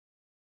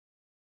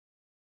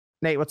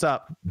Nate, what's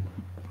up?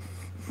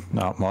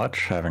 Not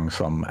much. Having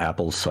some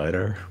apple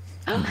cider.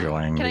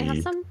 Enjoying Can I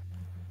have some?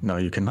 No,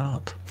 you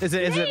cannot. Is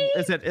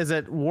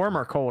it warm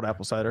or cold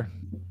apple cider?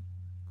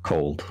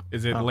 Cold.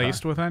 Is it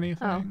laced with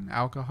anything?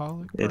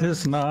 Alcoholic? It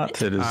is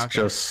not. It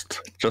is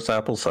just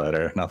apple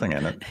cider. Nothing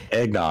in it.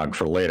 Eggnog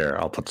for later.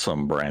 I'll put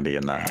some brandy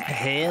in that.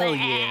 Hell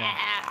yeah.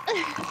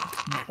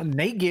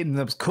 Nate getting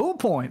those cool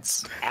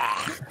points.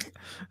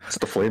 It's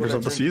the flavors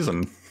of the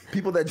season.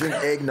 People that drink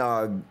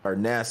eggnog are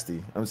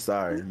nasty. I'm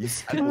sorry.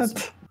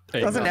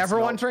 Doesn't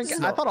everyone drink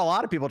it? I thought a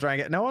lot of people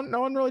drank it. No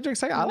one really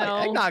drinks eggnog. I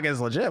like eggnog is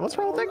legit. What's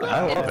wrong with eggnog?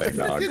 I love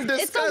eggnog. It's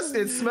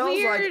disgusting. It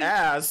smells like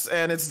ass,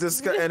 and it's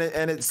disgusting.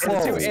 And it's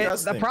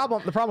disgusting. The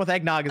problem with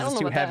eggnog is it's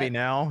too heavy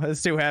now.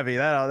 It's too heavy.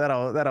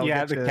 That'll Yeah,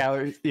 get the you.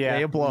 calories. Yeah, Yeah.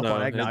 you'll blow up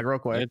on eggnog real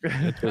quick.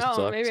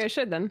 Oh, maybe I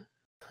should then.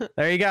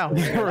 There you go.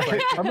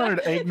 I'm on an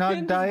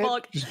eggnog diet.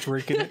 Bulk. Just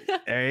drinking it.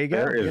 There you go.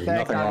 There is Get that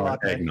nothing wrong with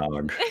latte.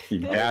 eggnog. You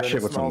dash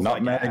it with some smells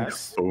like nutmeg.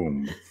 ass.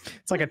 Boom.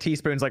 It's like a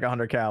teaspoon's like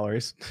 100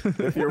 calories.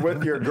 If you're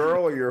with your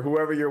girl or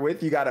whoever you're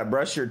with, you gotta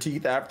brush your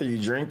teeth after you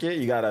drink it.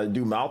 You gotta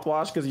do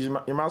mouthwash because your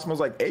mouth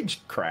smells like egg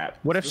crap.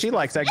 What if she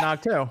likes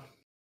eggnog too?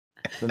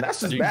 Then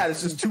that's just bad.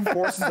 It's just two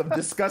forces of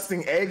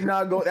disgusting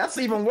eggnog. That's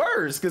even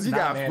worse because you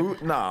got food.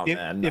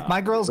 If my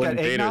girl's got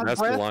eggnog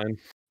that's the breath, line.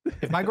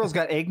 if my girl's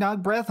got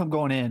eggnog breath, I'm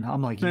going in.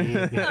 I'm like,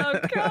 yeah. Oh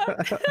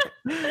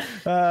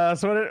god.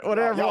 So what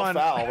Y'all everyone?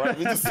 foul, right?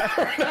 You guys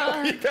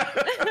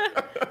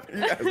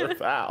are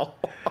foul.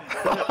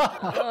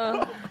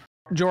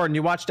 Jordan,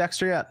 you watched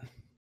Dexter yet?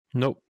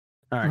 Nope.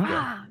 All right. Good.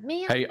 Ah,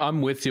 man. Hey,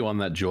 I'm with you on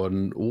that,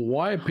 Jordan.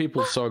 Why are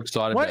people so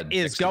excited about What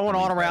is Dexter going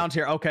coming on back? around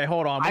here? Okay,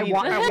 hold on. I We-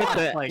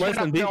 want-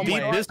 Listen,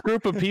 this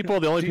group of people,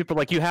 the only people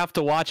like you have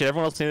to watch it.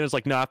 Everyone else is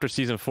like, no, after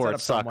season 4 Set it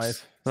up some sucks.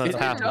 ways. No, it's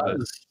It half of it.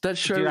 does. That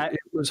show Dude, it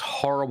was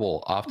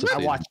horrible after I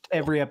season watched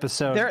every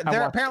episode. They're I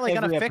watched apparently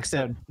going every to fix it.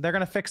 episode. They're going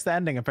to fix the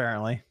ending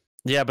apparently.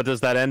 Yeah, but does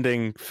that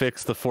ending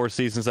fix the 4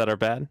 seasons that are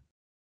bad?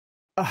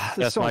 There's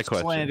That's so my much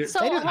question. slander. So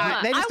They just- hold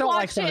on. they just I don't like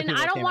watched some of it, the and people I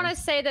that don't came want in.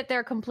 to say that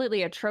they're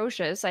completely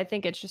atrocious. I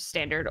think it's just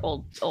standard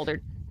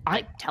older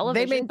like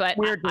television. made But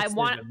weird I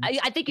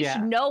think you Yeah.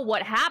 should know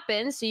what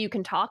happened so you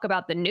can talk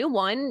about the new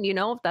one. You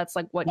know, if that's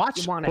like what Watch-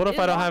 you want to do. What if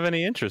I don't have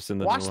any interest in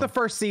the Watch new the one?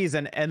 first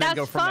season and then That's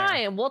go from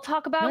fine. there. We'll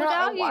talk about it No,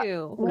 without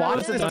you. Watch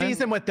No, the it's fine.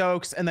 season with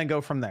Dokes and then go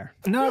from there.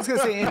 No, I was gonna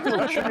say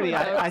Angel Trinity.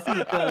 I think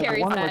the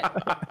Carries one that.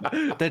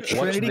 with the Watch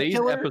Trinity these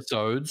killer.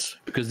 episodes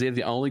because they're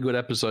the only good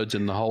episodes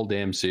in the whole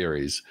damn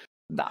series.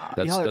 Nah,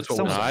 That's- y'all are that's what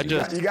so we're much- I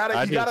just- You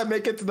gotta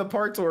make it to the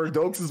part where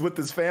Dokes is with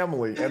his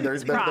family and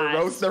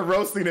they're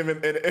roasting him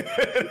in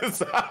his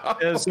house.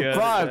 It's good.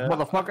 Surprise,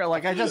 motherfucker!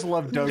 Like I just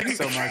love Doke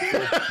so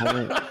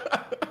much.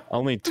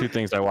 Only 2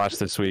 things I watched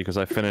this week was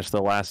I finished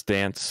The Last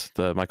Dance,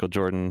 the Michael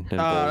Jordan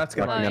that's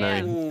good.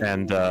 documentary,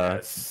 and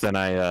then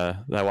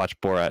I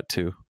watched Borat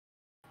 2.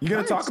 You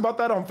gonna talk about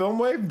that on Film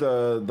Wave,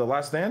 the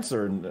Last Dance,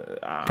 or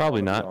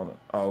Probably not.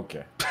 Oh,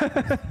 okay.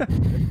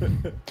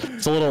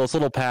 It's a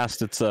little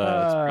past its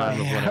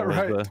prime of when it was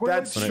right.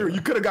 That's when it- true.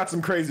 You could have got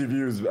some crazy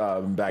views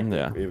back then,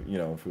 Yeah.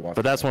 if we watched.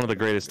 But that's one of the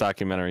greatest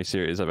documentary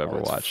series I've ever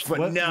watched.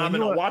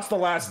 Phenomenal. Watch The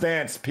Last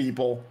Dance,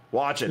 people.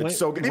 Watch it. It's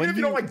so good. Even if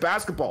you don't like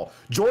basketball,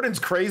 Jordan's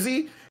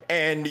crazy,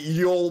 and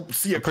you'll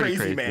see a pretty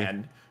crazy crazy.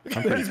 man.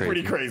 pretty He's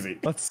pretty crazy.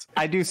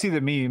 I do see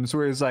the memes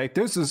where it's like,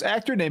 there's this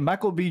actor named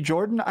Michael B.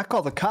 Jordan. I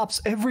call the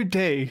cops every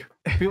day.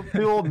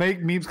 People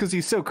make memes because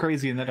he's so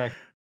crazy in that act.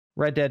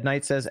 Red Dead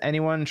Knight says,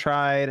 anyone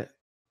tried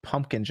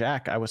Pumpkin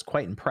Jack? I was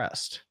quite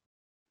impressed.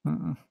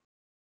 Mm-mm.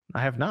 I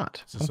have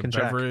not. Is this a Pumpkin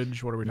Jack.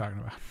 beverage? What are we talking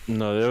about?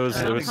 No,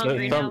 I'm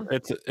hungry now.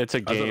 it's a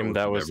game it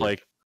that was was a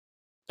like,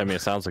 I mean,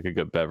 it sounds like a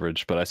good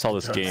beverage, but I saw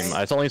this game.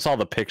 I only saw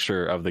the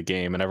picture of the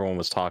game, and everyone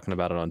was talking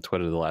about it on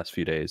Twitter the last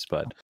few days.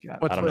 But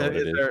What's, I don't know what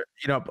it is.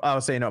 there, I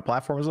would say, what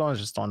platform is it on? Is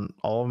it just on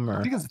all of them? Or?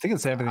 I think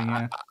it's everything.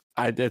 Yeah.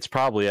 it's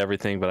probably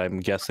everything, but I'm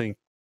guessing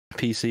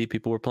PC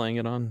people were playing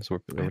it on. So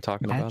we were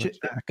talking about it.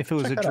 If it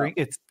was Check a that drink,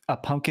 it's a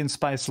pumpkin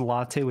spice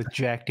latte with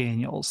Jack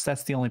Daniels.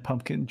 That's the only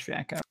pumpkin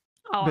Jack.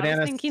 Oh, I Bananas.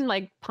 was thinking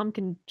like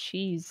pumpkin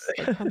cheese,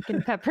 like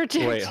pumpkin pepper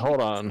Jack. Wait,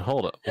 hold on. I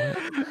don't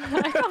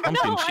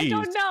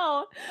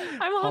know.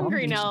 I'm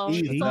hungry now.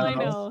 cheese. That's all I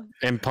know.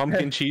 And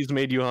pumpkin cheese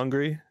made you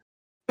hungry?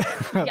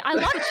 Yeah, I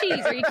love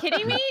cheese. Are you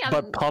kidding me?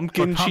 But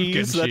pumpkin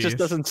cheese? That cheese. just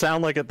doesn't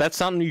sound like it. That's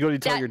something you go to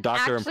tell That your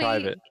doctor actually- in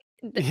private.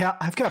 Yeah,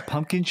 I've got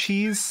pumpkin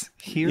cheese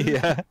here.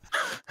 Yeah.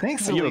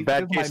 Thanks. You have a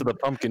bad with case of the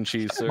pumpkin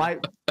cheese, sir.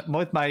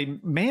 with my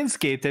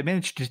Manscaped, I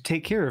managed to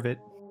take care of it.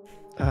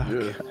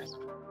 Oh,